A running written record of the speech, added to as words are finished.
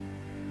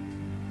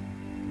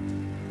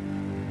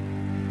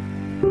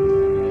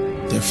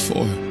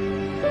Therefore,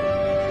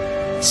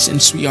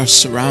 since we are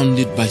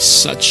surrounded by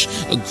such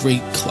a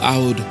great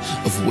cloud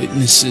of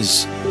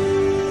witnesses,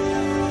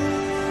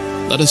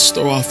 let us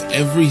throw off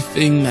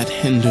everything that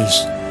hinders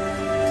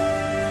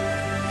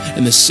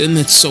and the sin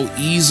that so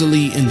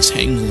easily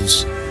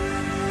entangles.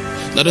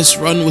 Let us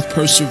run with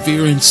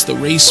perseverance the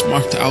race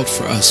marked out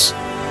for us,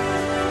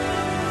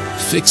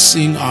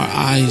 fixing our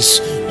eyes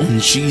on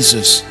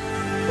Jesus,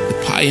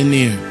 the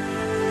pioneer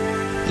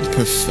and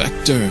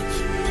perfecter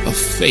of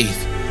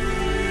faith.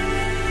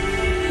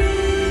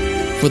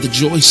 For the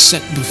joy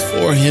set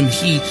before him,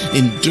 he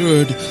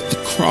endured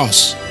the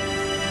cross,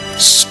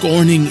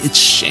 scorning its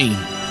shame,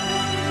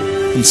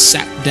 and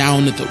sat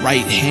down at the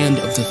right hand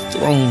of the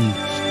throne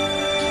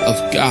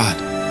of God.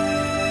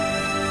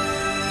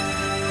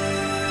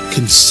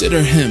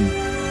 Consider him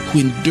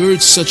who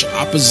endured such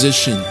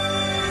opposition,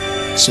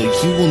 so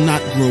you will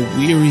not grow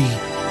weary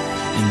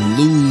and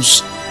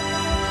lose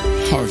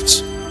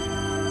heart.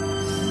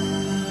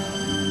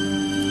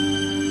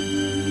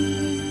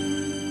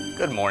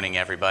 Good morning,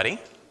 everybody.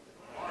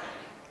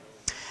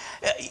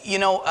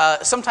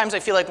 Sometimes I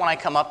feel like when I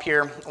come up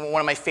here, one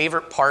of my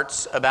favorite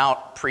parts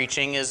about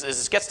preaching is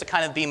it gets to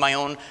kind of be my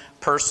own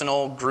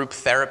personal group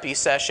therapy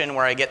session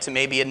where I get to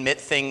maybe admit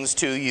things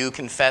to you,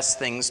 confess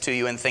things to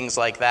you, and things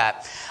like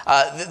that.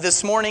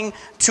 This morning,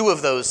 two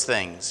of those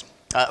things.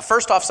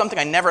 First off, something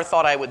I never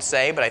thought I would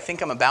say, but I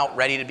think I'm about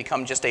ready to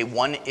become just a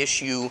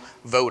one-issue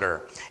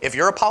voter. If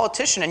you're a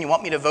politician and you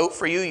want me to vote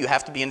for you, you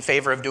have to be in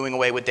favor of doing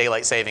away with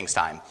daylight savings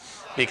time.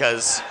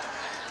 Because,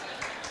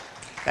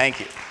 thank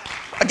you.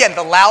 Again,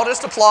 the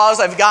loudest applause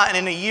I've gotten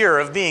in a year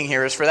of being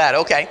here is for that.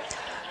 Okay.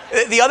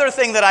 The other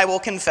thing that I will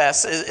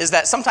confess is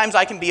that sometimes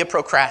I can be a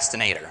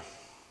procrastinator.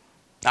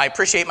 I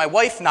appreciate my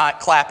wife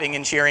not clapping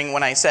and cheering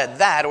when I said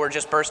that or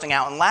just bursting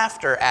out in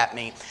laughter at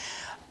me.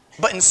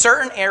 But in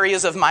certain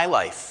areas of my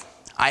life,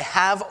 I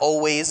have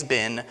always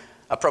been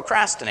a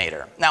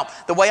procrastinator. Now,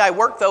 the way I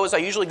work, though, is I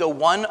usually go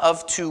one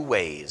of two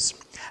ways.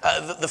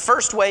 The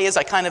first way is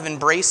I kind of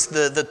embrace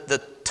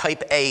the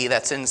type A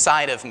that's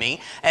inside of me,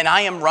 and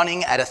I am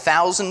running at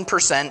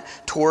 1,000%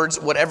 towards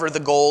whatever the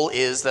goal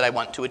is that I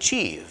want to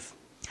achieve.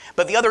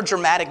 But the other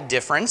dramatic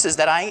difference is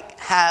that I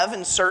have,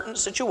 in certain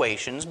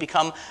situations,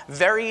 become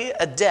very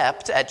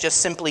adept at just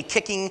simply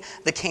kicking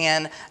the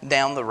can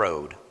down the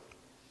road.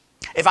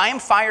 If I am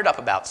fired up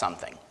about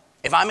something,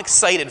 if I'm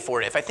excited for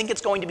it, if I think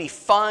it's going to be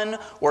fun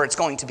or it's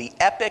going to be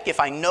epic, if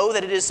I know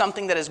that it is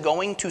something that is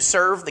going to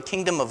serve the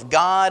kingdom of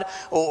God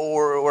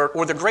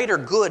or the greater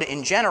good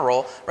in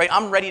general, right,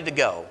 I'm ready to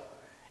go.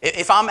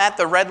 If I'm at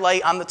the red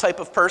light, I'm the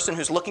type of person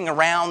who's looking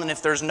around, and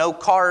if there's no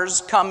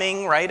cars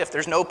coming, right, if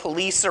there's no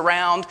police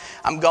around,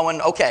 I'm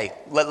going, okay,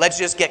 let's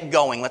just get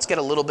going. Let's get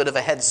a little bit of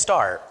a head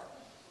start.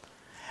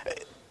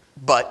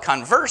 But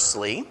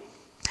conversely,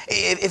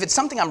 if it's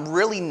something I'm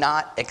really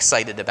not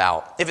excited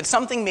about, if it's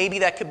something maybe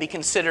that could be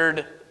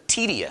considered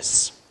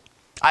tedious,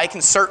 I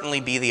can certainly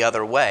be the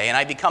other way. And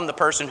I become the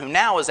person who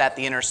now is at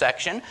the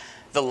intersection.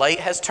 The light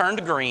has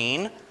turned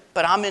green,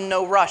 but I'm in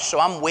no rush, so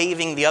I'm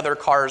waving the other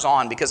cars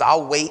on because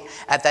I'll wait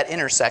at that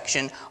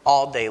intersection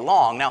all day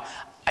long. Now,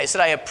 I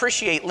said I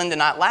appreciate Linda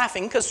not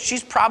laughing because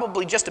she's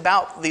probably just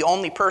about the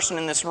only person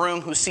in this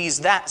room who sees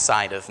that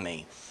side of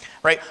me.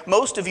 Right?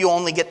 Most of you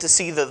only get to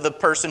see the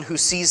person who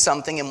sees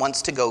something and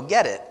wants to go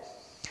get it.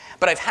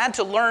 But I've had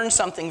to learn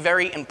something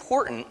very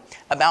important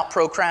about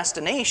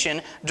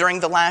procrastination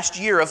during the last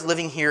year of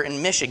living here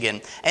in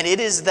Michigan. And it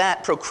is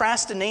that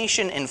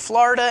procrastination in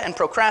Florida and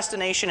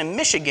procrastination in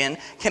Michigan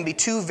can be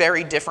two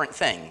very different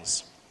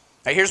things.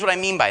 Now, here's what I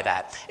mean by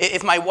that.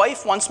 If my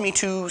wife wants me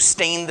to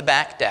stain the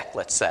back deck,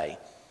 let's say,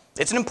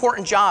 it's an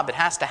important job. It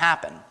has to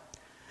happen.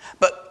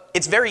 But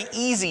it's very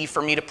easy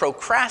for me to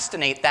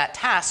procrastinate that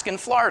task in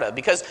Florida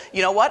because,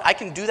 you know what? I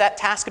can do that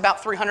task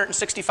about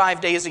 365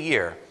 days a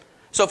year.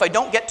 So if I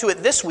don't get to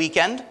it this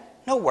weekend,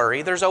 no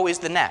worry, there's always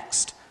the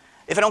next.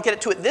 If I don't get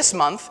to it this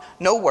month,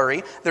 no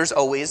worry, there's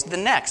always the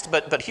next.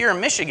 But here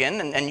in Michigan,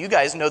 and you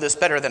guys know this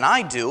better than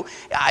I do,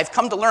 I've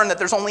come to learn that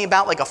there's only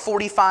about like a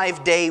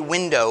 45-day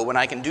window when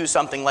I can do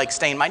something like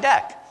stain my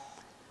deck.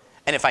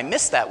 And if I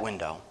miss that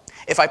window,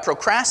 if I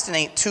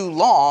procrastinate too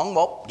long,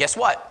 well, guess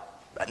what?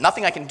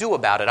 Nothing I can do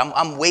about it.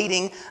 I'm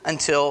waiting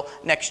until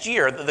next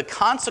year. The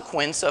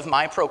consequence of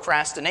my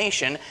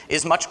procrastination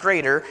is much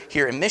greater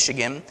here in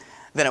Michigan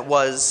than it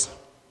was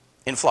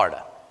in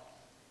Florida.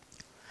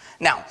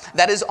 Now,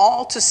 that is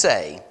all to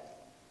say,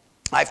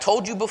 I've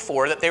told you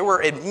before that there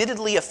were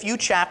admittedly a few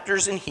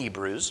chapters in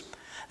Hebrews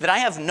that I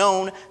have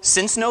known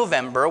since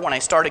November when I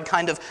started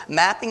kind of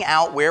mapping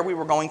out where we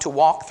were going to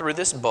walk through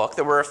this book.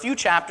 There were a few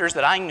chapters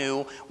that I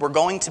knew were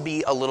going to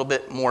be a little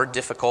bit more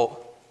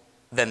difficult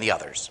than the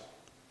others.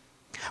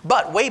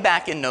 But way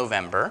back in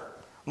November,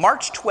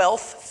 March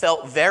 12th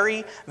felt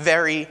very,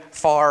 very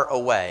far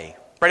away.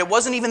 Right? It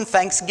wasn't even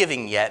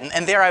Thanksgiving yet,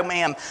 and there I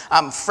am,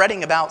 I'm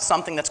fretting about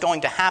something that's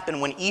going to happen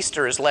when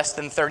Easter is less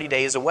than 30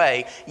 days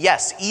away.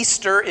 Yes,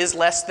 Easter is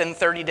less than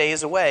 30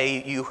 days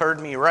away. You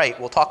heard me right.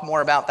 We'll talk more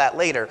about that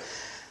later.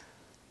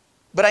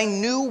 But I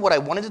knew what I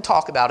wanted to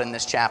talk about in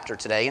this chapter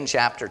today, in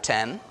chapter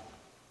 10,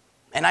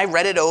 And I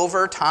read it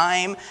over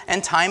time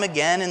and time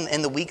again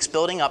in the weeks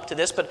building up to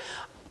this, but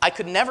I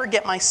could never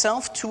get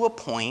myself to a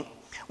point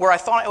where I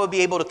thought I would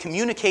be able to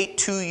communicate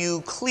to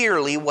you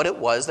clearly what it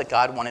was that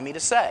God wanted me to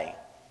say.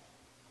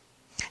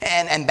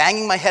 And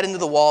banging my head into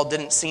the wall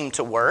didn't seem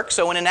to work.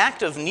 So in an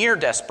act of near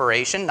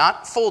desperation,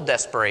 not full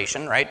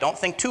desperation, right? Don't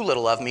think too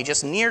little of me,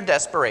 just near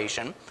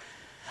desperation,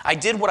 I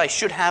did what I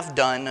should have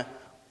done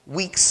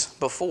weeks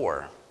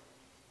before,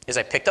 is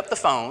I picked up the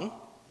phone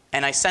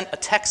and I sent a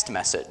text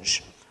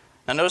message.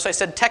 Now notice I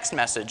said text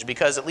message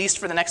because at least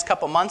for the next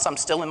couple months, I'm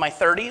still in my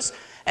 30s,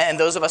 and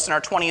those of us in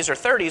our 20s or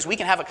 30s, we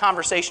can have a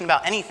conversation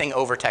about anything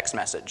over text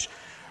message.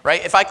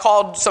 Right? If I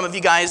called some of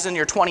you guys in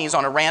your 20s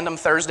on a random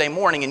Thursday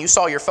morning and you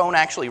saw your phone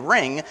actually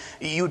ring,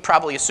 you would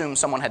probably assume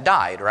someone had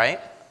died, right?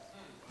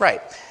 Right.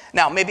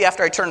 Now, maybe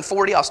after I turn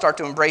 40, I'll start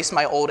to embrace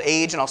my old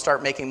age and I'll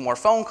start making more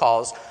phone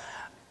calls.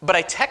 But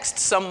I text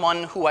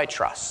someone who I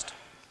trust.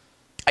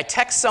 I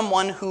text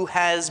someone who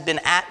has been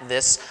at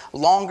this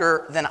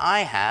longer than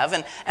I have.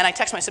 And I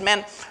text him, I said,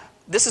 man,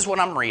 this is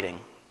what I'm reading.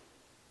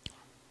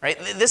 Right?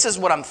 This is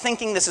what I'm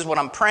thinking. This is what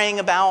I'm praying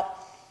about.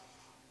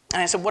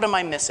 And I said, what am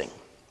I missing?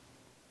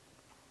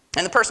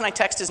 And the person I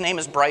text, his name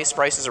is Bryce.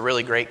 Bryce is a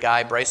really great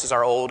guy. Bryce is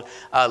our old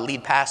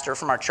lead pastor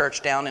from our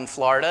church down in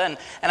Florida.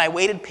 And I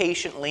waited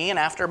patiently, and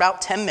after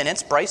about 10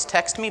 minutes, Bryce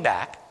texted me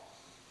back.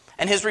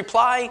 And his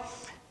reply,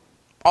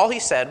 all he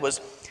said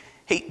was,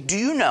 hey, do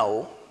you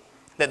know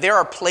that there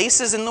are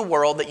places in the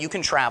world that you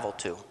can travel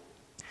to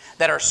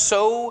that are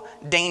so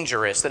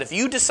dangerous that if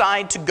you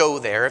decide to go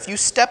there, if you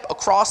step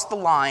across the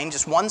line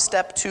just one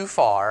step too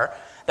far,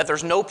 that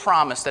there's no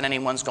promise that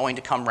anyone's going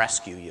to come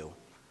rescue you?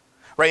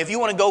 Right? If you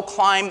want to go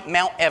climb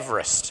Mount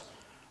Everest,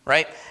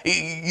 right?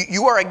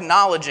 You are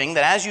acknowledging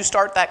that as you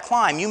start that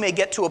climb, you may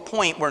get to a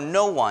point where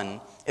no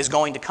one is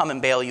going to come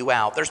and bail you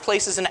out. There's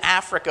places in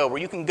Africa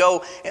where you can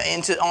go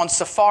on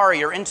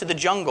safari or into the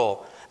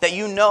jungle that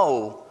you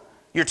know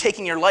you're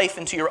taking your life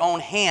into your own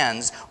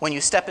hands when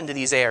you step into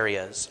these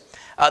areas.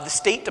 The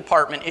State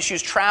Department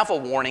issues travel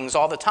warnings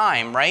all the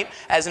time, right?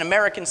 As an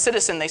American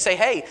citizen, they say,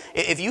 hey,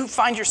 if you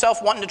find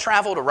yourself wanting to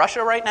travel to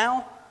Russia right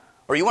now,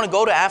 or you want to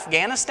go to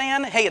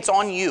Afghanistan, hey, it's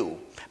on you.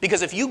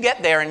 Because if you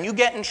get there and you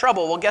get in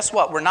trouble, well, guess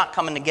what? We're not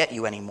coming to get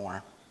you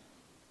anymore.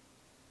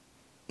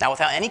 Now,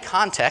 without any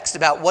context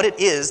about what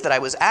it is that I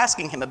was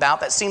asking him about,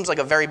 that seems like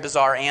a very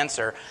bizarre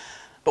answer.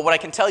 But what I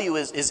can tell you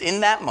is in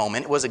that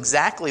moment was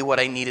exactly what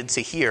I needed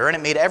to hear, and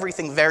it made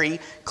everything very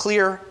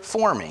clear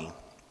for me.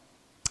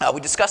 We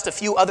discussed a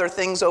few other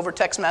things over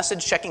text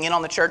message, checking in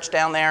on the church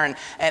down there,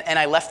 and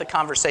I left the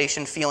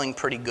conversation feeling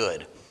pretty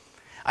good.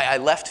 I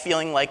left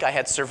feeling like I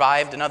had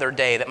survived another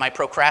day, that my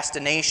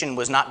procrastination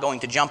was not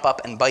going to jump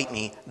up and bite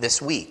me this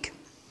week.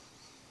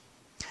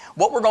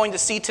 What we're going to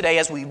see today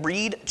as we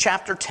read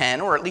chapter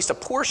 10, or at least a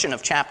portion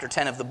of chapter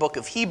 10 of the book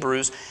of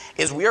Hebrews,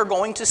 is we are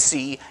going to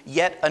see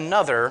yet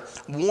another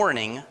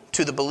warning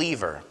to the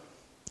believer.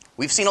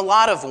 We've seen a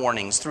lot of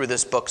warnings through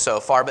this book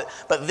so far,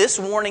 but this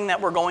warning that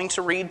we're going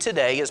to read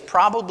today is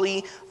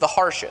probably the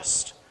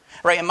harshest.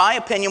 Right, in my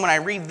opinion, when I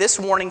read this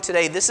warning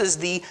today, this is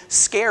the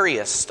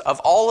scariest of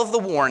all of the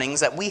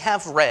warnings that we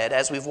have read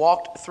as we've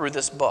walked through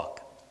this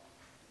book.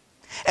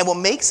 And what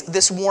makes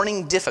this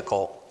warning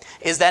difficult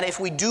is that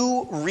if we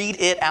do read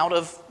it out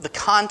of the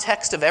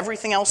context of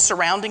everything else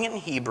surrounding it in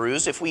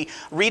Hebrews, if we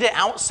read it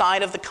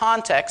outside of the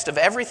context of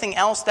everything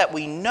else that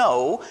we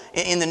know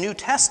in the New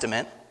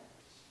Testament,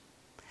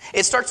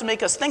 it starts to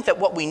make us think that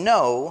what we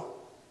know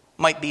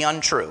might be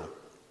untrue.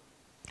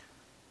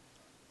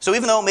 So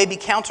even though it may be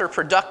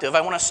counterproductive, I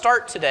want to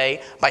start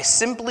today by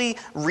simply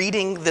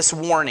reading this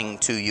warning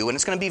to you. And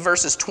it's going to be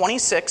verses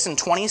 26 and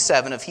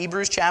 27 of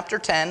Hebrews chapter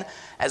 10.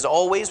 As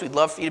always, we'd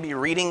love for you to be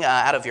reading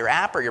out of your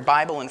app or your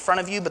Bible in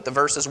front of you, but the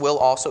verses will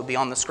also be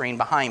on the screen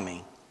behind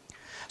me.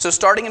 So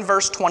starting in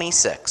verse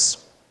 26,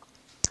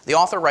 the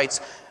author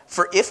writes,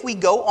 "For if we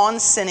go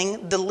on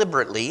sinning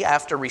deliberately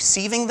after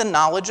receiving the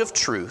knowledge of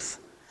truth,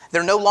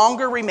 there no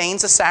longer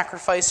remains a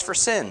sacrifice for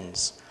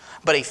sins,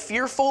 but a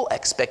fearful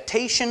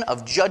expectation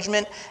of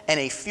judgment and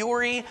a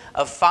fury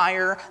of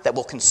fire that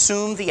will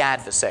consume the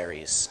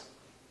adversaries."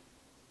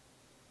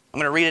 I'm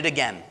going to read it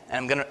again,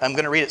 and I'm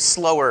going to read it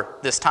slower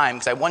this time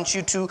because I want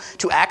you to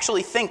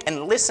actually think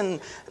and listen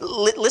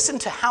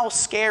to how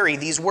scary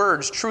these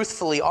words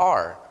truthfully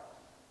are.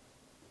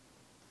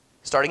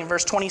 Starting in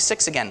verse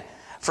 26 again.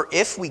 "For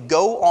if we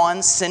go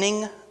on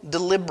sinning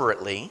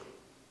deliberately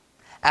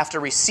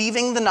after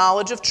receiving the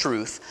knowledge of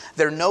truth,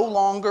 there no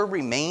longer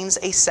remains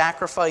a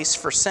sacrifice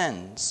for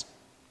sins,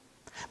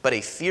 but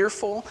a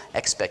fearful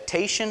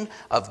expectation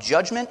of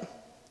judgment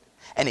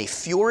and a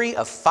fury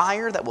of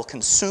fire that will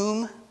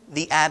consume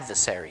the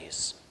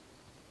adversaries."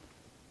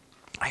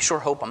 I sure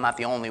hope I'm not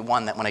the only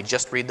one that when I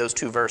just read those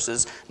two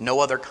verses, no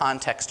other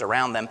context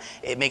around them,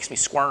 it makes me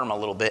squirm a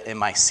little bit in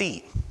my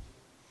seat.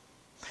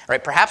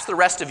 Right, perhaps the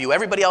rest of you,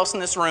 everybody else in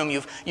this room,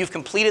 you've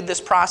completed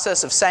this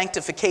process of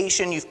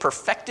sanctification. You've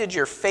perfected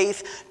your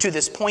faith to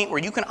this point where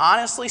you can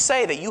honestly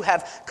say that you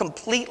have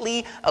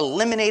completely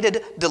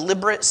eliminated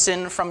deliberate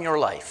sin from your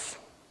life.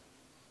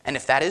 And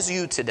if that is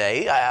you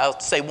today, I'll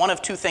say one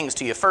of two things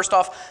to you. First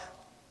off,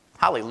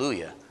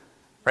 hallelujah,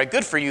 right?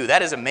 Good for you.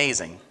 That is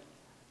amazing,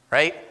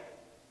 right?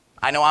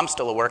 I know I'm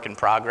still a work in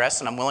progress,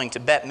 and I'm willing to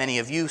bet many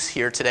of you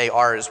here today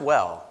are as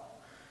well.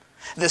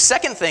 The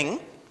second thing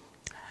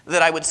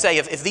that I would say,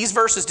 if these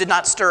verses did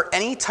not stir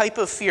any type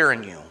of fear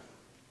in you,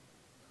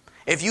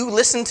 if you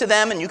listen to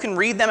them and you can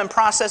read them and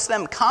process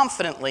them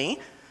confidently,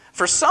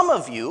 for some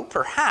of you,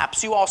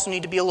 perhaps you also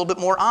need to be a little bit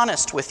more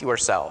honest with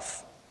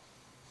yourself.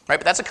 Right?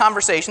 But that's a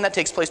conversation that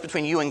takes place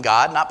between you and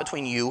God, not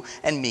between you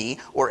and me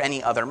or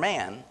any other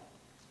man.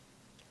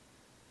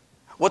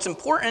 What's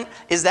important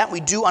is that we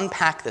do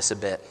unpack this a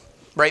bit,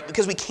 right?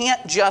 Because we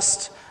can't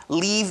just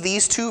leave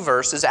these two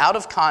verses out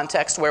of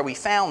context where we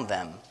found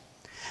them.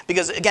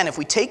 Because again, if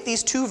we take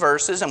these two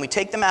verses and we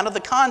take them out of the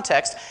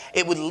context,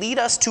 it would lead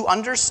us to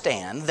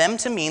understand them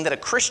to mean that a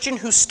Christian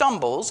who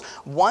stumbles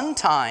one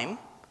time,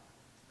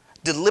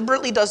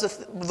 deliberately does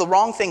the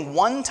wrong thing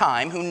one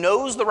time, who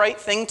knows the right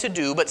thing to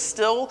do but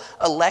still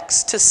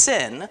elects to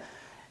sin,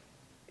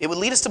 it would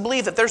lead us to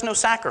believe that there's no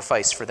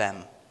sacrifice for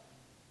them.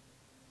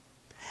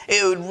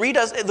 It would read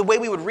us, the way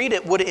we would read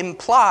it would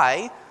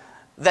imply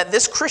that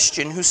this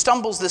Christian who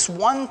stumbles this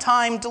one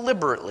time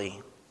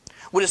deliberately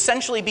would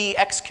essentially be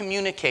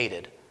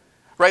excommunicated,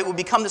 right? Would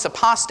become this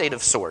apostate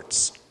of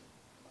sorts.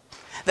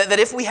 That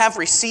if we have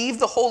received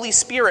the Holy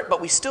Spirit,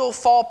 but we still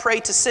fall prey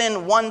to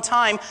sin one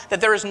time,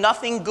 that there is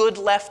nothing good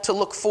left to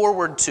look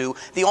forward to.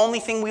 The only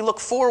thing we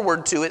look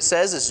forward to, it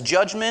says, is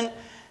judgment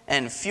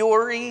and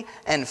fury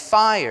and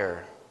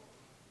fire.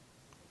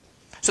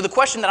 So the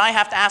question that I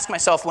have to ask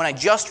myself when I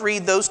just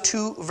read those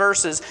two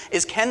verses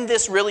is, can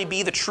this really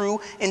be the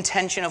true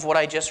intention of what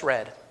I just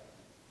read?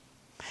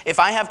 If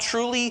I have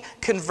truly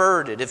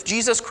converted, if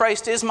Jesus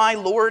Christ is my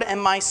Lord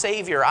and my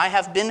Savior, I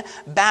have been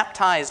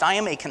baptized, I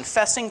am a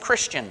confessing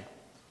Christian,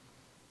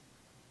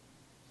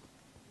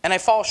 and I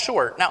fall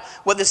short. Now,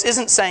 what this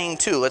isn't saying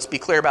too, let's be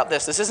clear about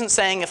this. This isn't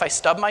saying if I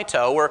stub my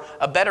toe, or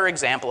a better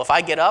example, if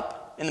I get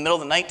up in the middle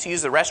of the night to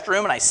use the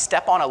restroom and I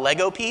step on a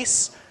Lego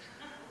piece,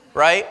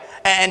 right?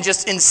 And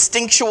just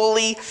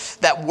instinctually,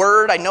 that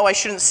word I know I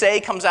shouldn't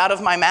say comes out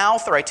of my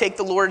mouth, or I take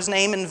the Lord's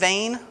name in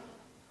vain.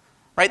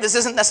 Right? This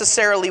isn't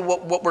necessarily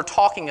what we're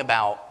talking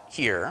about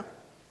here.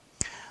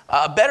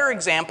 A better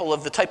example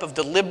of the type of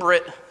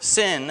deliberate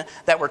sin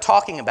that we're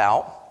talking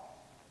about.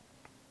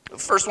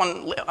 First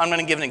one, I'm going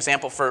to give an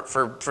example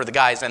for the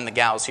guys and the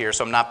gals here,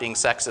 so I'm not being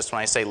sexist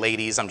when I say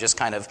ladies. I'm just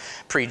kind of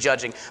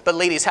prejudging. But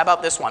ladies, how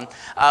about this one?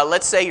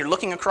 Let's say you're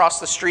looking across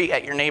the street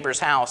at your neighbor's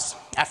house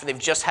after they've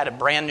just had a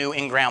brand new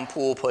in-ground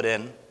pool put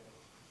in.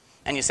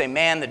 And you say,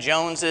 man, the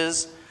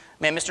Joneses,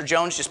 man, Mr.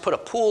 Jones just put a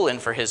pool in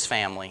for his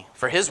family,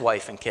 for his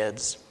wife and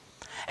kids.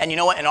 And you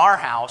know what? In our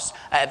house,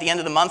 at the end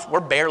of the month, we're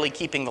barely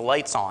keeping the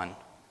lights on.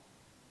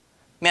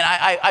 Man,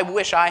 I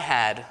wish I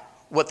had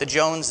what the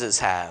Joneses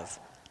have.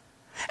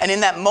 And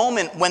in that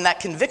moment, when that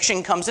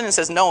conviction comes in and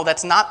says, no,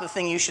 that's not the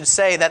thing you should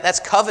say,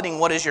 that's coveting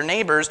what is your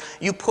neighbor's,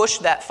 you push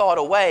that thought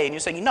away and you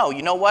say, no,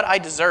 you know what? I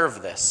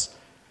deserve this.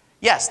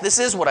 Yes, this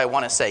is what I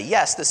want to say.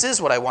 Yes, this is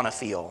what I want to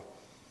feel.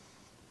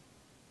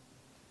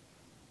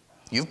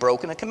 You've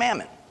broken a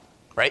commandment.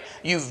 Right?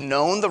 You've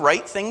known the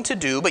right thing to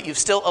do, but you've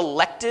still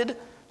elected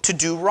to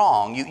do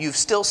wrong. You've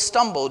still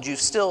stumbled.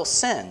 You've still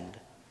sinned.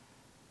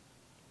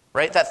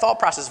 Right? That thought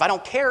process, if I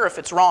don't care if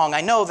it's wrong,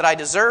 I know that I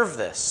deserve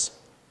this.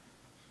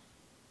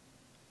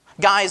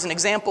 Guys, an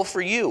example for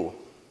you.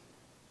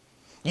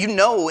 You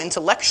know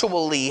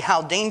intellectually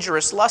how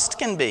dangerous lust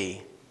can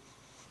be.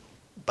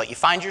 But you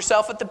find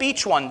yourself at the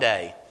beach one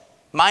day,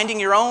 minding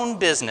your own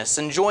business,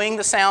 enjoying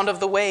the sound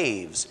of the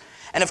waves.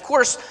 And of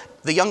course,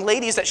 the young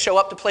ladies that show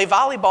up to play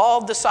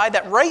volleyball decide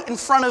that right in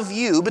front of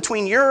you,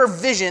 between your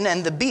vision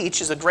and the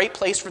beach, is a great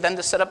place for them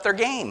to set up their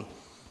game.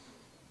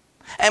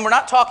 And we're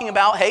not talking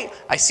about, hey,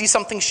 I see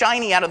something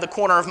shiny out of the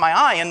corner of my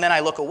eye and then I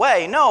look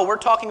away. No, we're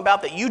talking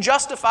about that you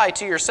justify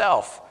to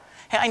yourself,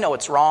 hey, I know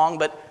it's wrong,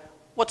 but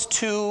what's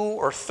 2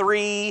 or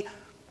 3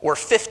 or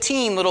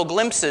 15 little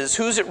glimpses?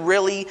 Who's it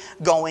really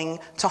going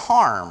to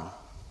harm?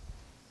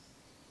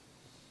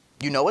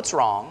 You know it's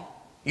wrong.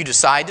 You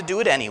decide to do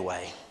it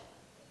anyway.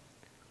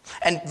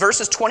 And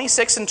verses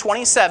 26 and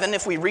 27,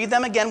 if we read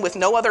them again with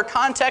no other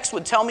context,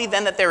 would tell me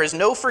then that there is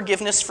no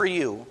forgiveness for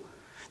you.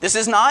 This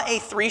is not a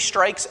 3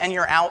 strikes and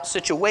you're out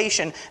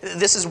situation.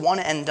 This is one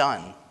and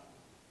done.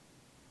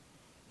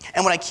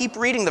 And when I keep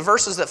reading the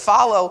verses that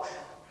follow,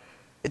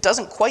 it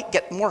doesn't quite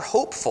get more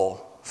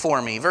hopeful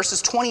for me.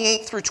 Verses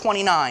 28 through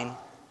 29,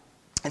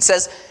 it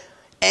says,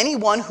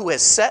 anyone who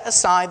has set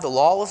aside the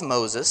law of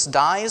Moses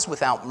dies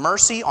without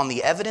mercy on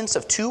the evidence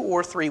of 2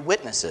 or 3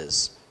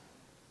 witnesses.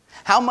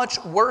 How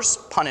much worse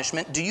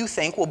punishment do you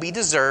think will be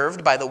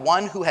deserved by the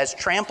one who has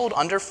trampled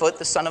underfoot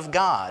the Son of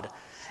God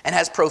and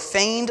has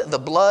profaned the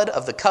blood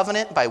of the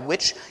covenant by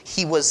which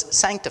he was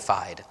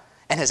sanctified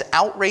and has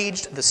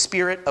outraged the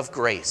Spirit of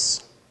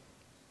grace?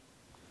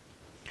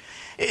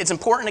 It's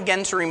important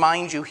again to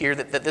remind you here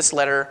that this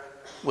letter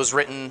was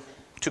written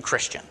to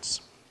Christians.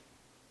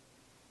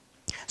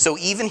 So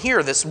even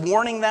here, this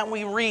warning that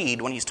we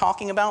read when he's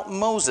talking about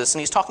Moses and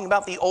he's talking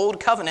about the old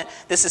covenant,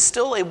 this is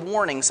still a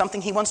warning,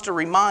 something he wants to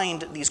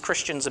remind these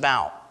Christians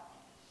about.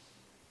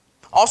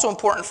 Also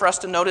important for us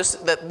to notice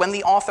that when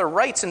the author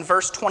writes in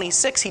verse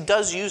 26, he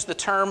does use the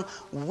term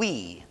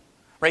we.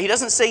 Right? He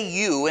doesn't say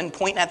you and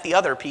point at the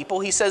other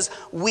people. He says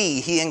we.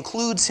 He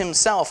includes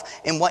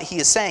himself in what he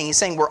is saying. He's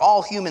saying we're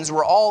all humans.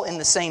 We're all in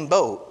the same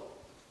boat.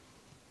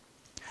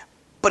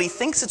 But he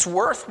thinks it's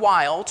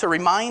worthwhile to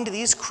remind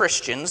these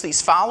Christians,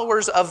 these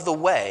followers of the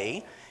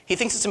way, he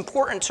thinks it's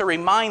important to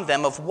remind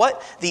them of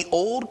what the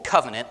old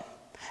covenant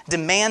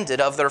demanded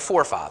of their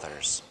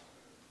forefathers.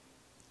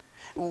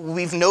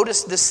 We've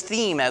noticed this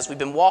theme as we've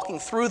been walking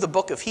through the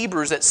book of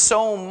Hebrews, that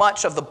so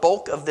much of the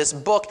bulk of this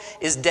book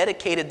is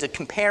dedicated to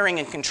comparing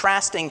and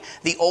contrasting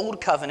the old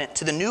covenant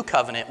to the new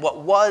covenant, what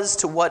was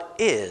to what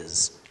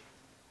is.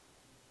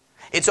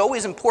 It's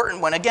always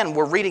important when, again,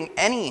 we're reading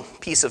any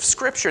piece of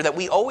Scripture that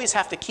we always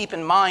have to keep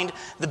in mind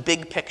the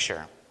big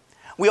picture.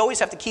 We always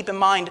have to keep in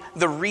mind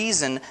the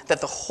reason that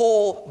the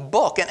whole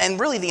book, and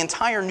really the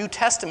entire New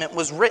Testament,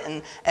 was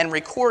written and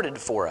recorded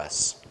for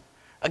us.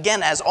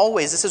 Again, as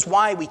always, this is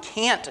why we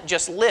can't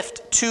just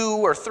lift 2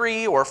 or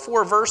 3 or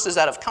 4 verses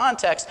out of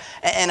context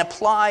and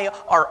apply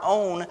our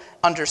own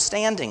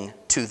understanding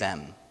to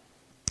them.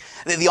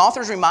 The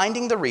author's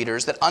reminding the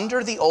readers that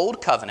under the old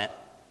covenant,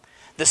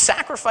 the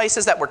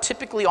sacrifices that were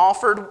typically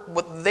offered,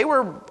 what they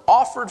were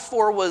offered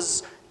for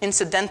was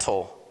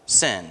incidental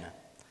sin,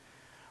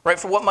 right?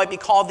 For what might be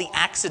called the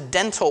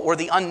accidental or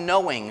the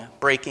unknowing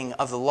breaking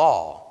of the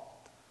law.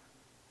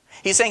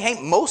 He's saying,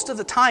 hey, most of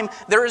the time,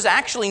 there is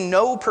actually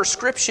no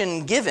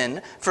prescription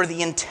given for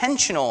the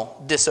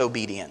intentional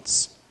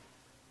disobedience.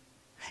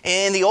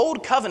 In the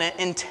Old Covenant,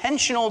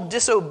 intentional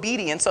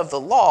disobedience of the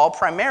law,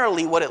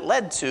 primarily what it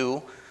led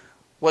to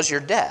was your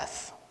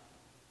death.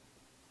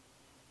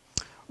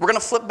 We're going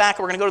to flip back.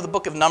 We're going to go to the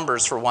book of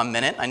Numbers for 1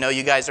 minute. I know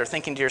you guys are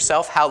thinking to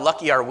yourself, how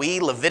lucky are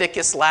we?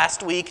 Leviticus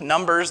last week,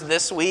 Numbers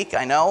this week,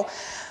 I know.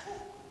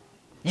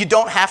 You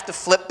don't have to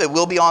flip. It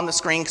will be on the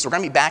screen because we're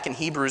going to be back in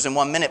Hebrews in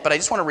 1 minute. But I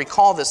just want to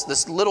recall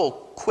this little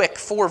quick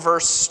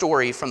 4-verse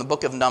story from the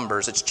book of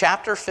Numbers. It's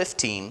chapter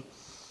 15.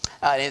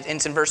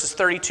 It's in verses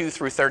 32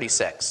 through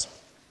 36.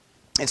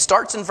 It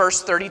starts in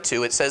verse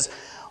 32. It says,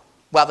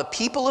 while the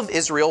people of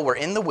Israel were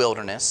in the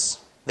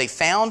wilderness, they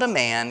found a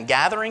man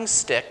gathering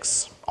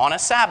sticks on a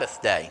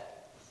Sabbath day.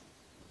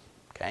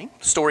 Okay,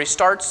 the story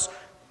starts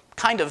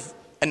kind of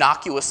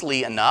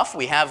innocuously enough.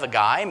 We have a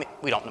guy,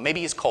 we don't know,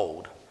 maybe he's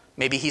cold.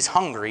 Maybe he's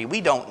hungry, we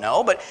don't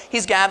know, but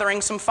he's gathering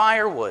some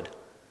firewood.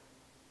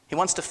 He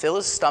wants to fill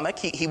his stomach,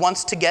 he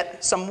wants to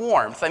get some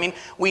warmth. I mean,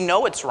 we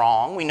know it's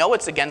wrong, we know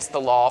it's against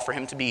the law for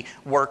him to be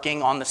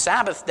working on the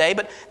Sabbath day,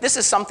 but this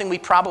is something we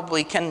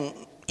probably can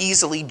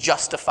easily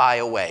justify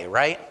away,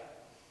 right?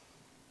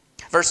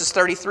 Verses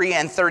 33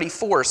 and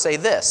 34 say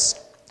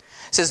this.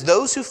 It says,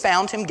 those who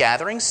found him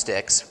gathering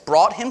sticks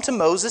brought him to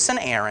Moses and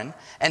Aaron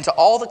and to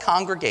all the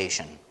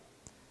congregation.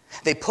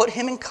 They put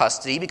him in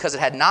custody because it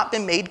had not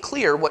been made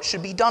clear what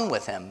should be done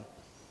with him.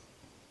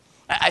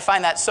 I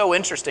find that so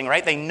interesting,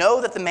 right? They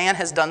know that the man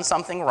has done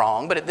something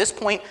wrong, but at this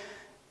point,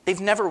 they've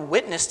never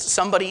witnessed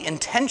somebody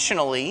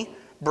intentionally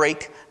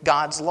break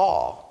God's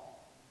law.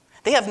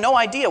 They have no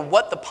idea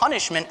what the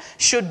punishment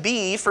should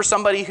be for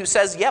somebody who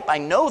says, yep, I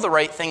know the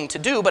right thing to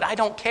do, but I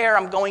don't care,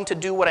 I'm going to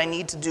do what I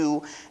need to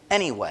do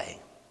anyway.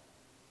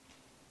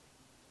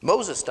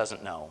 Moses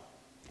doesn't know.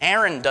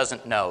 Aaron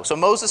doesn't know. So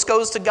Moses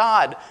goes to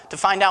God to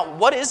find out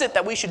what is it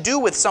that we should do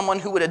with someone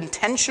who would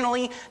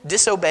intentionally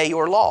disobey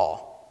your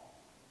law.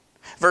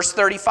 Verse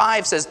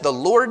 35 says, the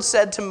Lord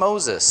said to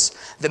Moses,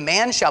 the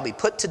man shall be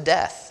put to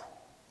death.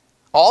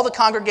 All the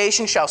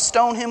congregation shall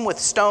stone him with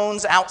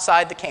stones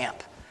outside the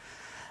camp.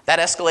 That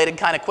escalated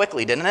kind of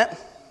quickly, didn't it?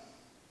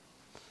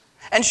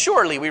 And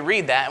surely we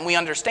read that and we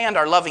understand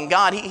our loving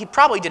God. He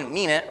probably didn't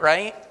mean it,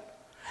 right?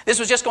 This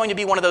was just going to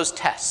be one of those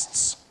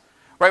tests.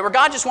 Right, where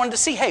God just wanted to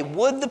see, hey,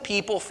 would the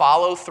people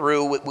follow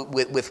through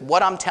with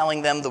what I'm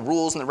telling them, the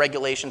rules and the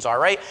regulations are,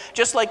 right?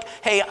 Just like,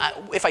 hey,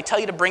 if I tell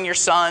you to bring your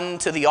son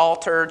to the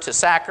altar to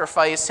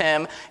sacrifice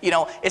him,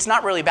 it's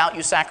not really about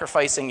you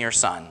sacrificing your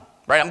son,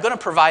 right? I'm going to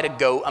provide a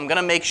goat. I'm going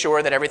to make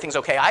sure that everything's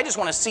okay. I just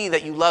want to see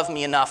that you love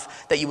me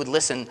enough that you would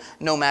listen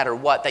no matter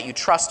what, that you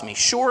trust me.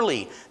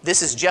 Surely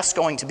this is just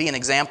going to be an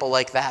example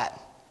like that.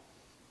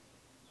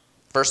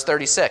 Verse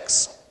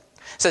 36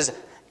 says,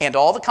 and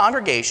all the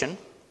congregation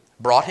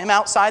brought him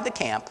outside the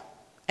camp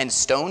and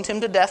stoned him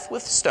to death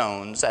with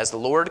stones as the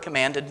Lord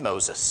commanded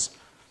Moses.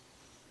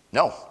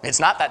 No, it's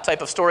not that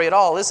type of story at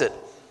all, is it?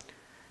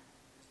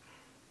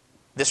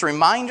 This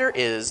reminder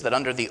is that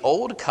under the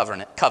old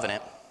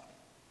covenant,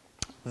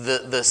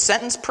 the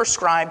sentence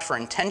prescribed for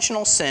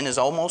intentional sin is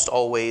almost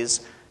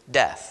always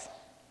death.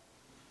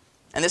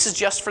 And this is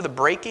just for the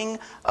breaking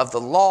of the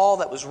law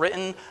that was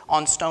written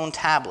on stone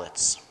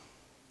tablets.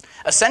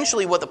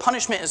 Essentially, what the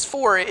punishment is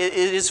for, it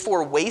is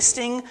for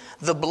wasting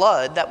the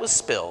blood that was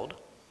spilled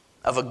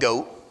of a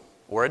goat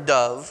or a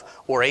dove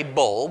or a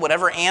bull,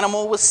 whatever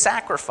animal was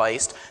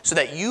sacrificed so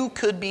that you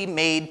could be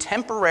made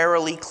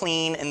temporarily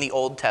clean in the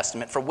Old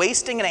Testament. For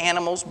wasting an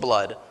animal's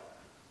blood,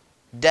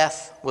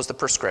 death was the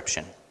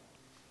prescription.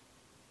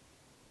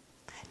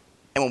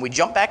 And when we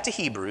jump back to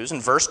Hebrews in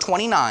verse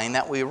 29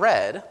 that we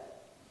read,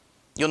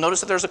 you'll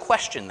notice that there's a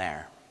question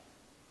there.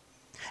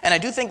 And I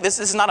do think this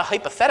is not a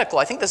hypothetical.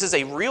 I think this is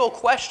a real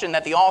question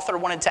that the author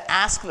wanted to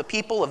ask the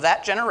people of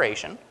that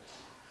generation.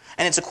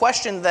 And it's a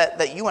question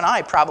that you and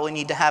I probably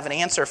need to have an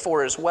answer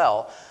for as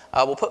well.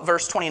 We'll put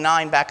verse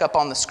 29 back up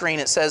on the screen.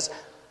 It says,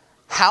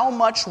 "How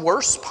much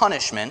worse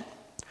punishment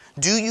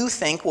do you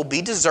think will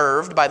be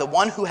deserved by the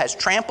one who has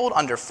trampled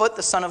underfoot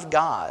the Son of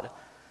God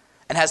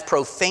and has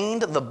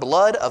profaned the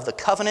blood of the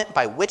covenant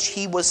by which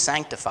he was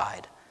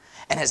sanctified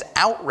and has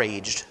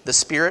outraged the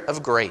Spirit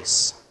of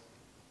grace?"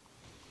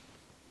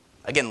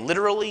 Again,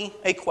 literally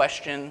a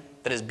question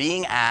that is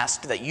being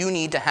asked that you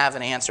need to have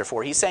an answer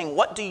for. He's saying,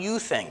 what do you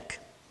think?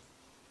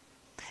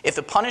 If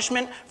the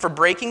punishment for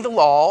breaking the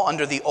law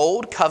under the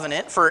old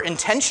covenant, for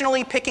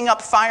intentionally picking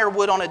up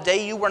firewood on a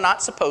day you were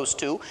not supposed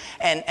to,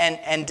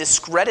 and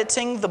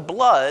discrediting the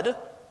blood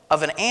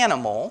of an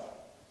animal,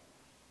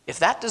 if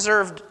that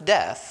deserved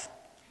death,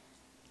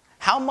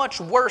 how much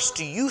worse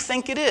do you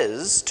think it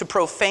is to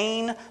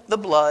profane the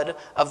blood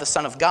of the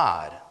Son of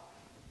God?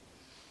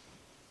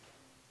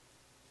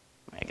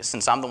 I guess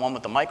since I'm the one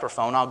with the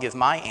microphone, I'll give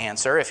my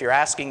answer. If you're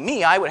asking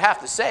me, I would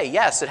have to say,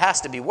 yes, it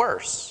has to be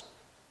worse.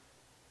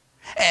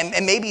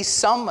 And maybe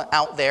some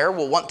out there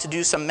will want to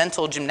do some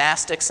mental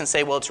gymnastics and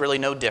say, well, it's really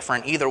no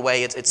different. Either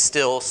way, it's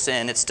still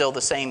sin. It's still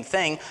the same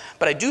thing.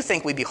 But I do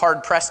think we'd be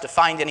hard-pressed to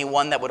find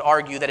anyone that would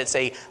argue that it's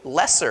a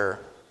lesser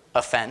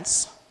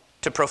offense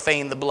to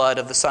profane the blood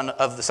of the Son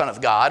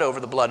of God over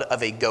the blood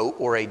of a goat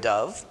or a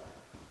dove.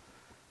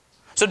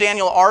 So,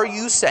 Daniel, are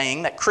you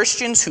saying that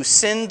Christians who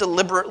sin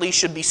deliberately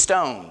should be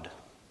stoned?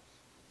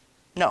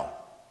 No.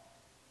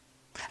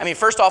 I mean,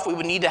 first off,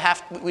 we'd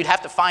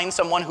have to find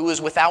someone who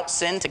is without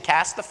sin to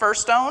cast the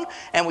first stone,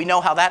 and we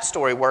know how that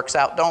story works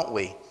out, don't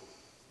we?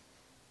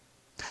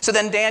 So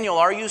then, Daniel,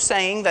 are you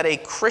saying that a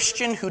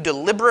Christian who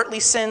deliberately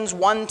sins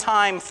one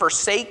time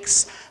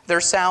forsakes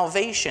their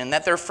salvation,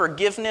 that their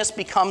forgiveness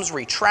becomes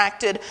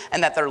retracted,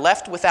 and that they're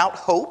left without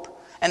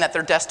hope, and that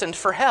they're destined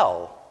for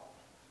hell?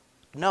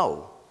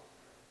 No.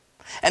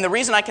 And the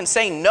reason I can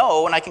say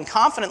no, and I can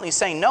confidently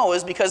say no,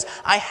 is because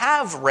I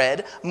have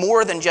read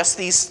more than just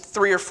these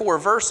 3 or 4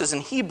 verses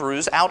in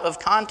Hebrews out of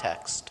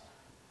context.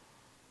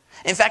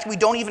 In fact, we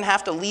don't even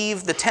have to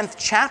leave the 10th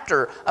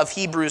chapter of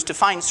Hebrews to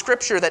find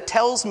scripture that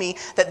tells me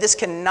that this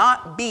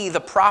cannot be the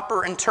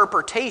proper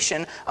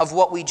interpretation of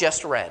what we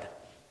just read.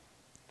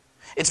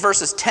 It's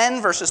verses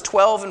 10, verses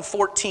 12, and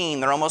 14.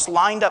 They're almost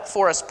lined up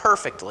for us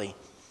perfectly.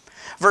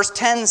 Verse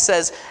 10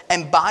 says,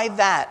 and by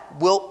that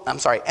will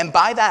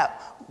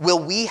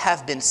we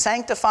have been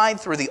sanctified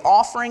through the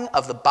offering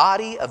of the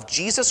body of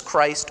Jesus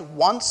Christ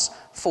once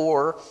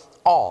for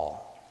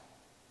all.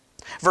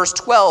 Verse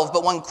 12,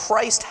 but when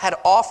Christ had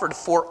offered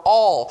for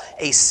all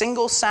a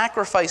single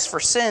sacrifice for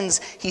sins,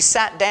 he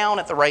sat down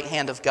at the right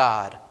hand of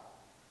God.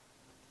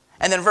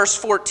 And then verse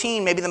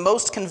 14, maybe the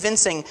most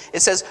convincing,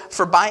 it says,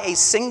 for by a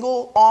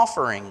single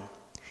offering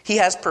he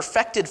has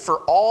perfected for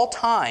all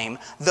time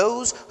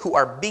those who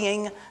are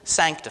being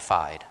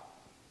sanctified.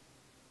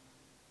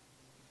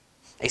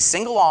 A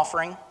single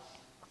offering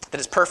that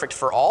is perfect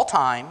for all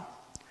time,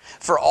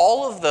 for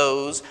all of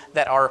those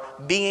that are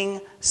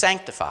being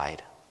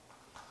sanctified.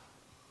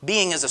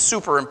 Being is a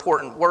super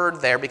important word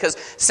there because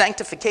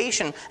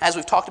sanctification, as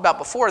we've talked about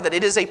before, that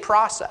it is a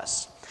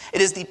process.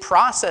 It is the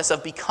process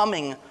of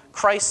becoming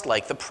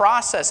Christ-like, the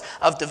process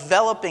of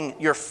developing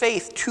your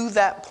faith to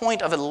that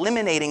point of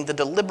eliminating the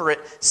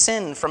deliberate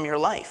sin from your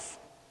life.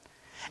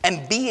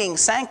 And being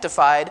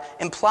sanctified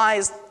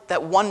implies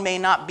that one may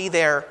not be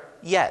there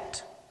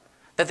yet,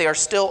 that they are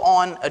still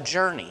on a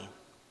journey.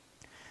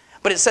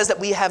 But it says that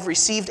we have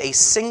received a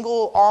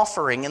single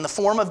offering in the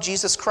form of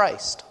Jesus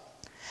Christ.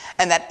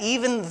 And that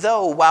even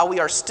though while we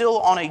are still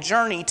on a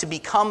journey to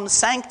become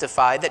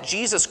sanctified, that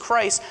Jesus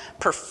Christ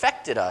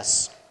perfected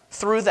us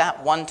through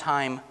that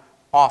one-time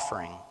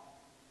offering.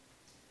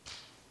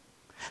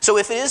 So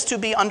if it is to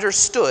be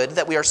understood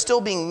that we are still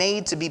being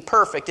made to be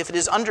perfect, if it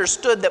is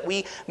understood that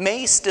we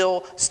may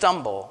still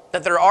stumble,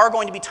 that there are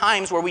going to be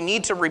times where we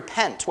need to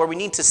repent, where we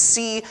need to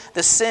see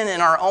the sin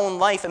in our own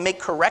life and make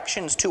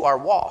corrections to our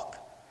walk.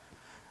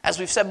 As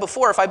we've said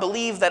before, if I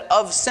believe that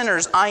of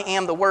sinners I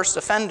am the worst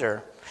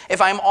offender, if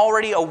I'm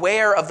already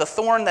aware of the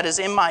thorn that is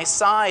in my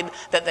side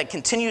that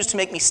continues to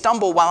make me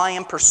stumble while I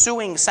am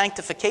pursuing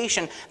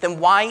sanctification, then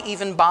why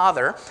even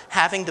bother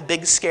having the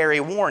big scary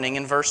warning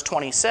in verse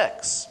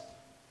 26?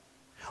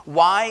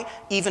 Why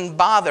even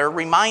bother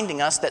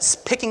reminding us that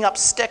picking up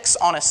sticks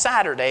on a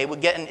Saturday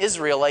would get an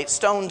Israelite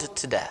stoned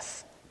to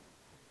death?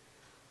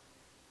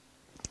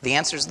 The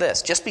answer is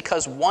this: just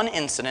because one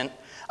incident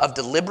of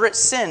deliberate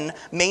sin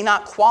may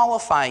not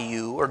qualify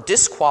you, or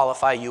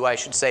disqualify you, I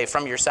should say,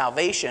 from your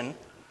salvation,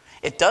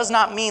 it does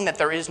not mean that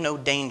there is no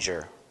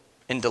danger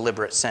in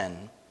deliberate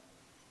sin.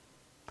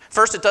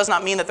 First, it does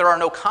not mean that there are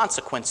no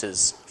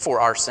consequences for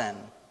our sin.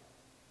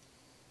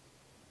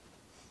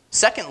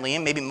 Secondly,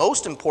 and maybe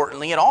most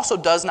importantly, it also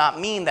does not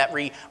mean that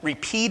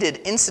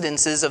repeated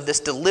incidences of this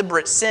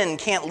deliberate sin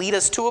can't lead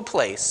us to a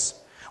place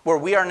where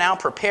we are now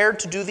prepared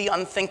to do the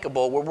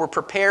unthinkable, where we're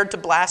prepared to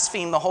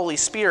blaspheme the Holy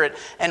Spirit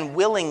and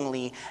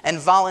willingly and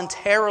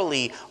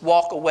voluntarily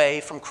walk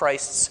away from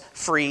Christ's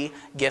free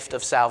gift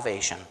of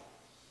salvation.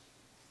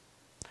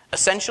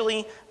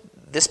 Essentially,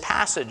 this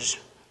passage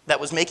that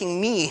was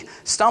making me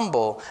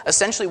stumble,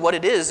 essentially what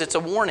it is, it's a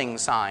warning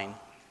sign.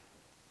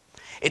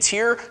 It's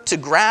here to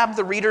grab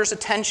the reader's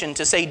attention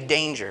to say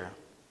danger,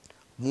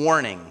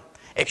 warning.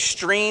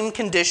 Extreme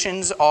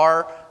conditions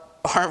are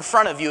in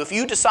front of you. If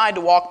you decide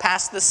to walk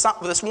past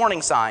this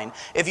warning sign,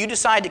 if you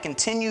decide to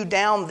continue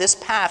down this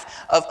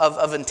path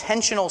of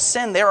intentional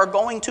sin, there are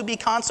going to be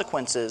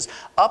consequences,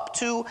 up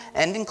to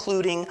and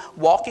including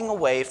walking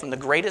away from the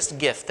greatest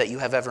gift that you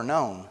have ever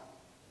known.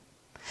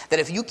 That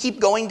if you keep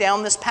going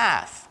down this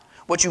path,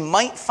 what you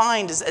might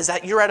find is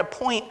that you're at a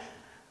point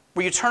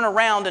where you turn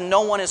around and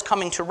no one is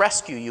coming to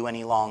rescue you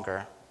any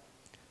longer.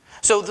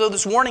 So though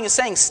this warning is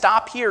saying,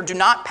 stop here, do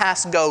not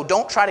pass go,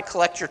 don't try to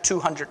collect your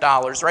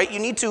 $200, right? You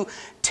need to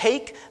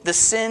take the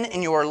sin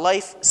in your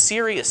life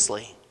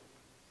seriously.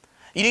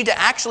 You need to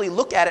actually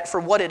look at it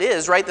for what it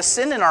is, right? The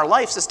sin in our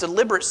life, this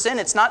deliberate sin,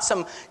 it's not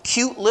some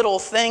cute little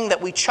thing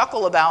that we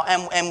chuckle about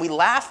and we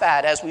laugh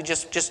at as we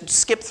just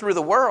skip through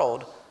the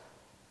world.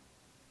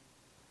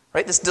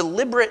 Right? This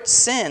deliberate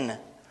sin,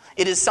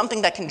 it is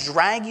something that can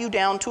drag you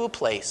down to a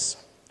place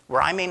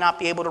where I may not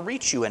be able to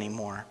reach you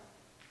anymore.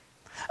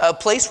 A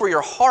place where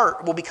your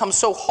heart will become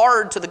so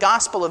hard to the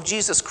gospel of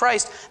Jesus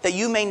Christ that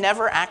you may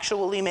never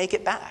actually make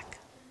it back.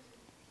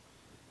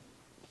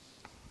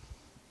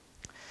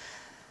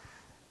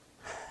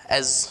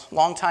 As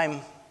longtime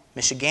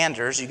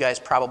Michiganders, you guys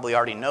probably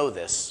already know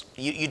this.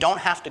 You don't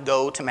have to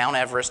go to Mount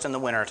Everest in the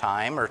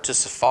wintertime or to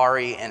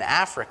safari in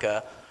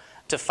Africa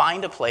to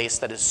find a place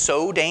that is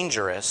so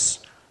dangerous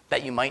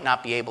that you might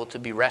not be able to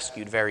be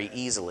rescued very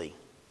easily.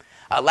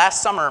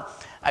 Last summer,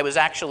 I was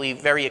actually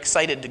very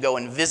excited to go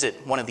and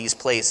visit one of these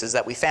places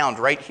that we found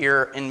right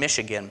here in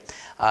Michigan.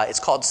 It's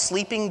called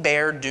Sleeping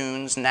Bear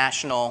Dunes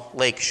National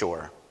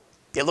Lakeshore.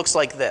 It looks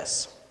like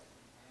this.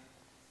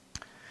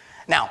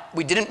 Now,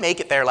 we didn't make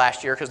it there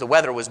last year because the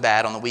weather was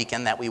bad on the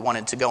weekend that we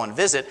wanted to go and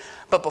visit,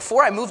 but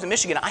before I moved to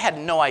Michigan, I had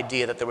no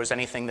idea that there was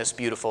anything this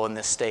beautiful in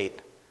this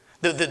state.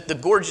 The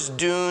gorgeous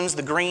dunes,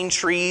 the green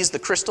trees, the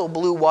crystal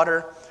blue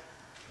water.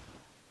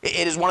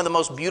 It is one of the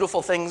most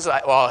beautiful things.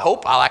 I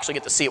hope I'll actually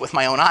get to see it with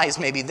my own eyes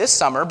maybe this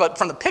summer, but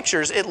from the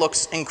pictures, it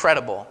looks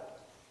incredible.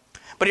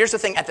 But here's the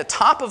thing. At the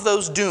top of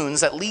those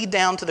dunes that lead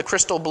down to the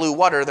crystal blue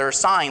water, there are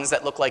signs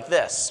that look like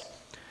this.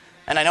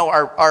 And I know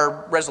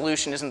our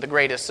resolution isn't the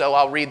greatest, so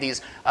I'll read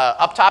these.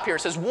 Up top here,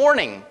 it says,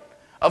 warning,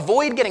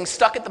 avoid getting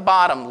stuck at the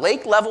bottom.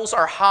 Lake levels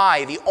are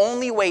high. The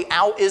only way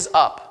out is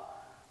up.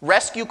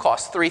 Rescue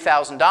costs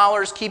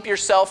 $3,000. Keep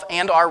yourself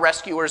and our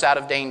rescuers out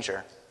of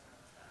danger.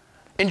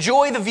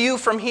 Enjoy the view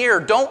from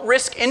here. Don't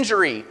risk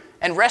injury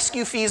and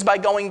rescue fees by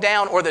going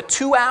down or the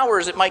 2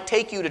 hours it might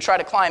take you to try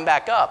to climb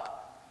back up.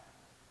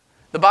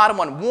 The bottom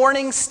one,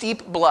 warning,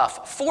 steep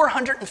bluff.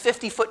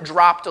 450-foot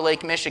drop to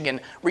Lake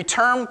Michigan.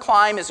 Return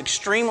climb is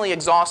extremely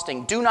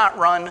exhausting. Do not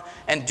run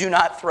and do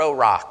not throw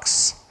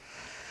rocks.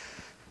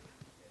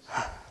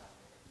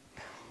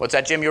 What's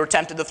that, Jim? You were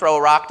tempted to throw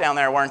a rock down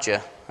there, weren't you?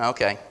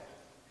 Okay.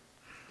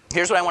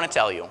 Here's what I want to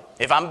tell you.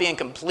 If I'm being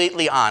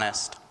completely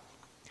honest,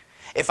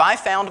 if I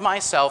found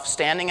myself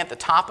standing at the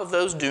top of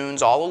those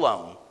dunes all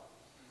alone,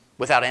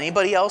 without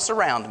anybody else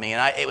around me,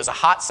 and it was a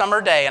hot summer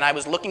day, and I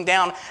was looking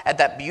down at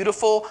that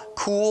beautiful,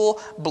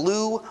 cool,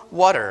 blue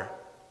water,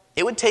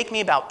 it would take me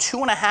about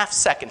 2.5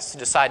 seconds to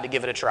decide to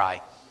give it a try.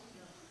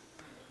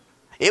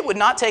 It would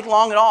not take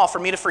long at all for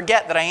me to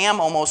forget that I am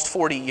almost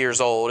 40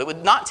 years old. It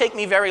would not take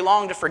me very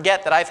long to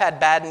forget that I've had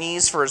bad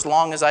knees for as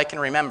long as I can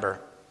remember.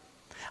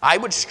 I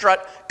would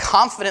strut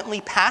confidently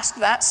past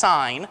that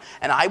sign,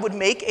 and I would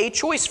make a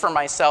choice for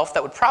myself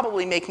that would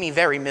probably make me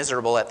very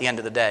miserable at the end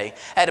of the day.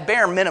 At a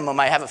bare minimum,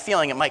 I have a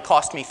feeling it might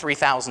cost me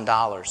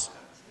 $3,000.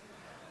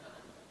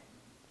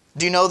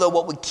 Do you know, though,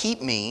 what would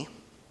keep me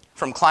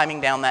from climbing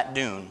down that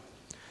dune?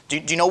 Do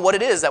you know what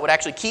it is that would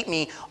actually keep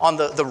me on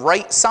the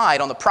right side,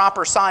 on the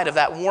proper side of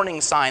that warning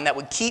sign, that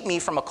would keep me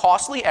from a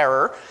costly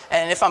error,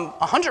 and if I'm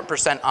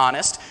 100%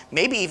 honest,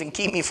 maybe even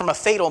keep me from a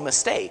fatal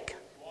mistake?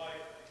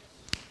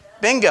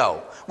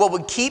 Bingo. What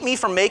would keep me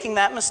from making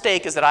that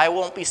mistake is that I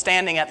won't be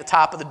standing at the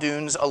top of the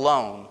dunes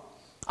alone.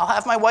 I'll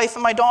have my wife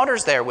and my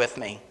daughters there with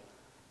me.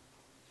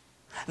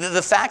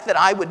 The fact that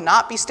I would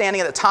not be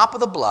standing at the top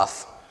of the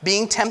bluff,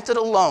 being tempted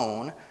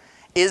alone,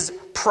 is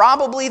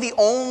probably the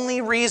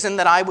only reason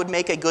that I would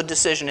make a good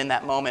decision in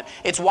that moment.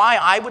 It's why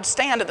I would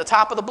stand at the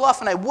top of the bluff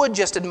and I would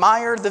just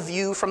admire the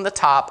view from the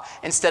top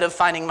instead of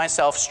finding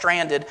myself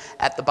stranded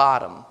at the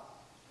bottom.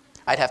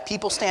 I'd have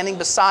people standing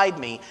beside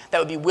me that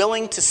would be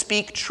willing to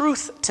speak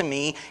truth to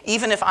me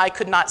even if I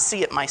could not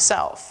see it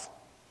myself.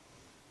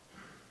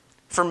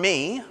 For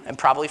me, and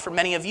probably for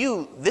many of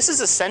you, this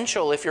is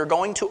essential if you're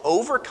going to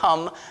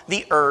overcome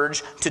the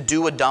urge to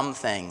do a dumb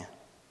thing.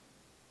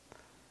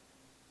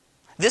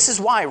 This is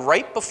why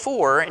right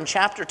before, in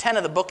chapter 10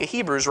 of the book of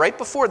Hebrews, right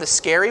before the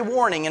scary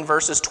warning in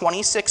verses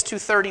 26 to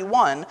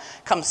 31,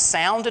 comes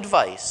sound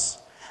advice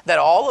that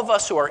all of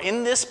us who are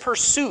in this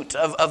pursuit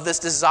of this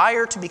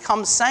desire to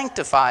become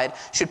sanctified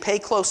should pay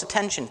close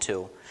attention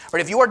to. Right?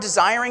 If you are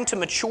desiring to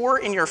mature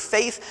in your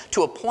faith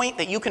to a point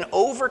that you can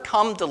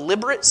overcome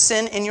deliberate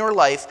sin in your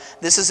life,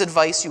 this is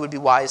advice you would be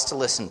wise to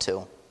listen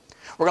to.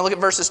 We're going to look at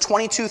verses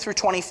 22 through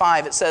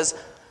 25. It says,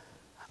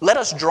 "Let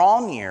us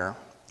draw near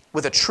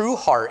with a true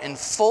heart and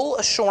full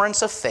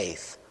assurance of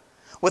faith,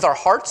 with our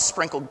hearts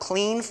sprinkled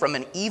clean from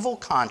an evil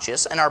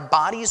conscience and our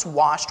bodies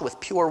washed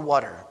with pure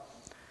water.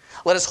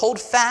 Let us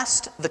hold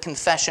fast the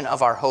confession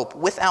of our hope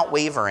without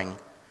wavering,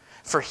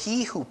 for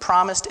he who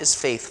promised is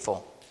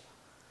faithful.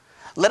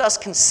 Let us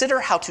consider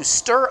how to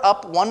stir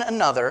up one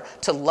another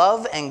to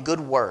love and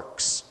good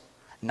works,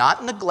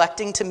 not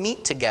neglecting to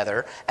meet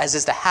together, as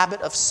is the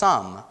habit of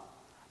some,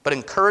 but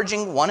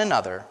encouraging one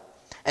another,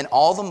 and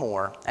all the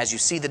more as you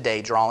see the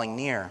day drawing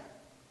near."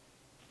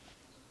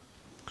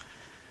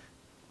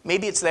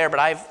 Maybe it's there, but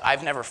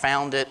I've never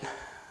found it.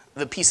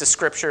 The piece of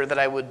scripture that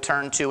I would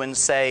turn to and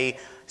say,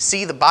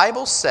 see, the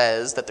Bible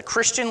says that the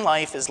Christian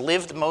life is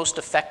lived most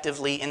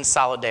effectively in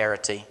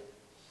solidarity.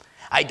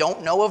 I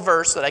don't know a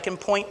verse that I can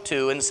point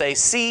to and say,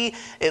 see,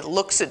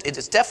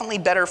 it's definitely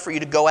better for you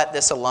to go at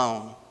this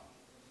alone.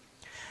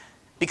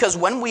 Because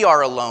when we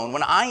are alone,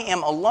 when I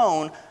am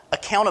alone,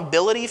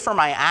 accountability for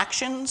my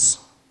actions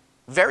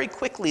very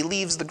quickly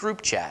leaves the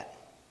group chat.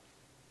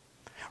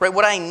 Right?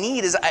 What I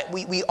need is,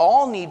 we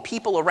all need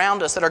people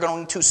around us that are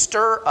going to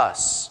stir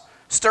us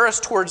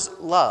towards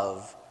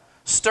love,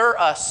 stir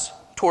us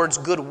towards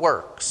good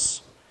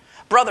works.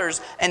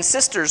 Brothers and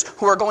sisters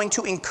who are going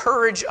to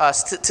encourage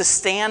us to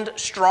stand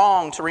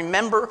strong, to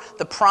remember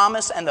the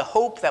promise and the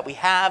hope that we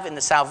have in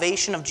the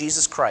salvation of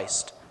Jesus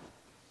Christ.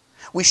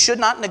 We should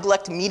not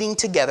neglect meeting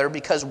together,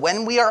 because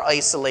when we are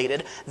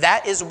isolated,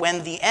 that is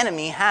when the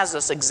enemy has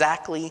us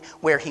exactly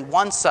where he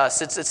wants us.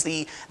 It's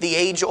the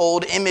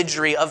age-old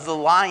imagery of the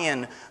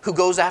lion who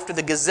goes after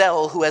the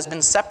gazelle who has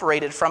been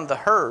separated from the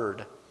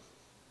herd.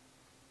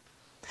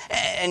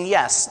 And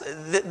yes,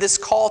 this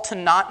call to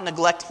not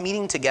neglect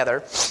meeting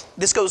together,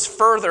 this goes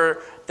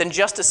further than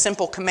just a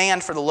simple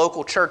command for the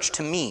local church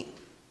to meet.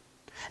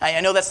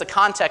 I know that's the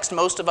context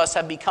most of us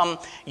have become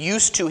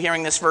used to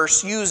hearing this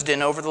verse used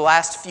in over the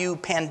last few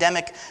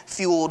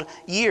pandemic-fueled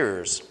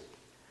years.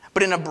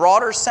 But in a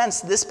broader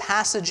sense, this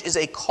passage is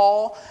a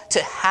call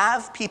to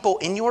have people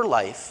in your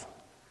life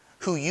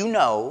who you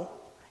know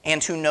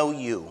and who know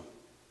you,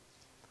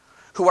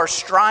 who are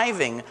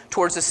striving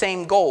towards the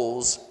same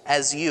goals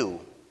as you,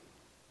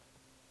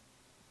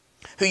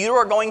 who you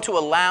are going to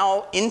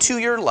allow into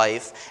your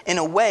life in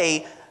a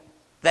way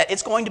that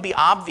it's going to be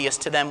obvious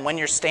to them when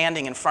you're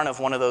standing in front of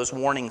one of those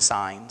warning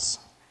signs.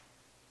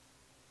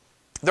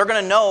 They're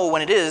going to know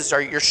when it is, or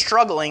you're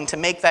struggling to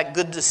make that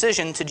good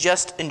decision to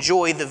just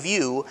enjoy the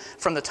view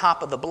from the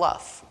top of the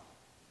bluff.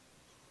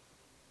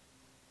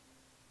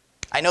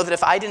 I know that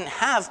if I didn't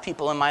have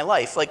people in my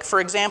life, like for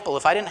example,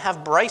 if I didn't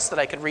have Bryce that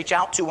I could reach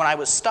out to when I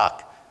was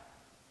stuck,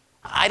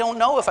 I don't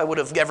know if I would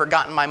have ever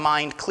gotten my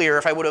mind clear,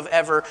 if I would have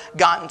ever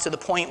gotten to the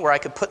point where I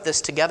could put this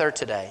together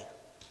today.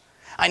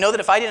 I know that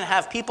if I didn't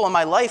have people in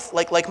my life,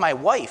 like my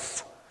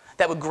wife,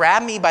 that would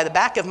grab me by the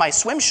back of my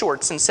swim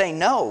shorts and say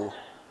no,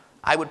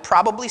 I would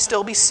probably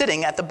still be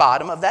sitting at the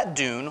bottom of that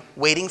dune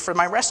waiting for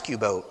my rescue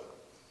boat.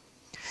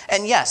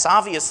 And yes,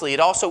 obviously, it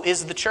also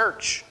is the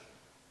church.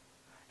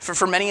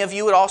 For many of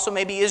you, it also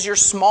maybe is your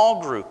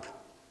small group.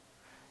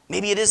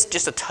 Maybe it is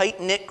just a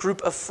tight-knit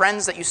group of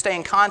friends that you stay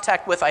in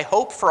contact with. I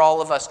hope for all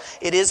of us,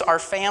 it is our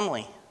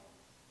family.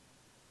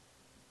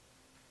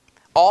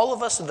 All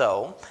of us,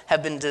 though,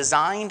 have been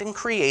designed and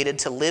created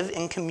to live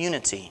in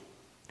community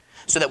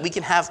so that we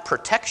can have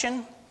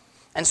protection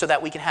and so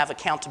that we can have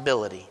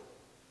accountability.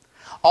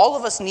 All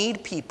of us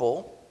need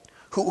people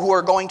who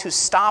are going to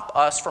stop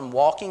us from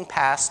walking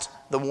past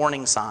the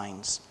warning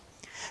signs.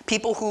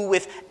 People who,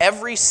 with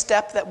every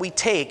step that we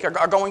take,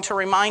 are going to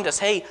remind us,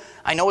 hey,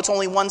 I know it's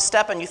only one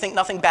step and you think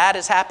nothing bad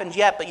has happened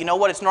yet, but you know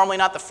what? It's normally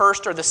not the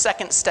first or the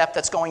second step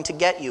that's going to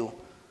get you.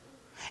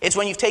 It's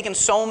when you've taken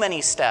so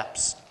many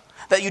steps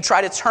that you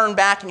try to turn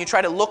back and you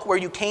try to look where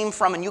you came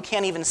from and you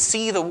can't even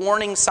see the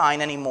warning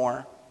sign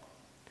anymore.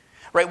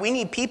 Right? We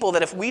need people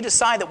that if we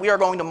decide that we are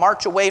going to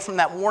march away from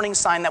that warning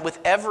sign, that with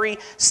every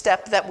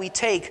step that we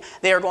take,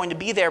 they are going to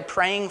be there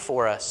praying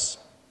for us.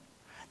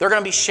 They're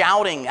going to be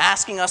shouting,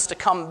 asking us to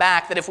come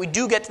back, that if we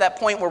do get to that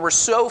point where we're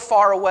so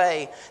far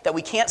away that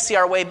we can't see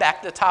our way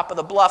back to the top of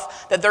the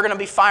bluff, that they're going to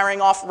be firing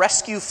off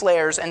rescue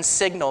flares and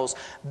signals,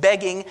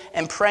 begging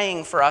and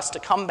praying for us to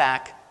come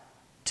back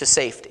to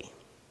safety.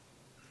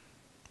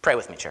 Pray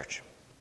with me, church.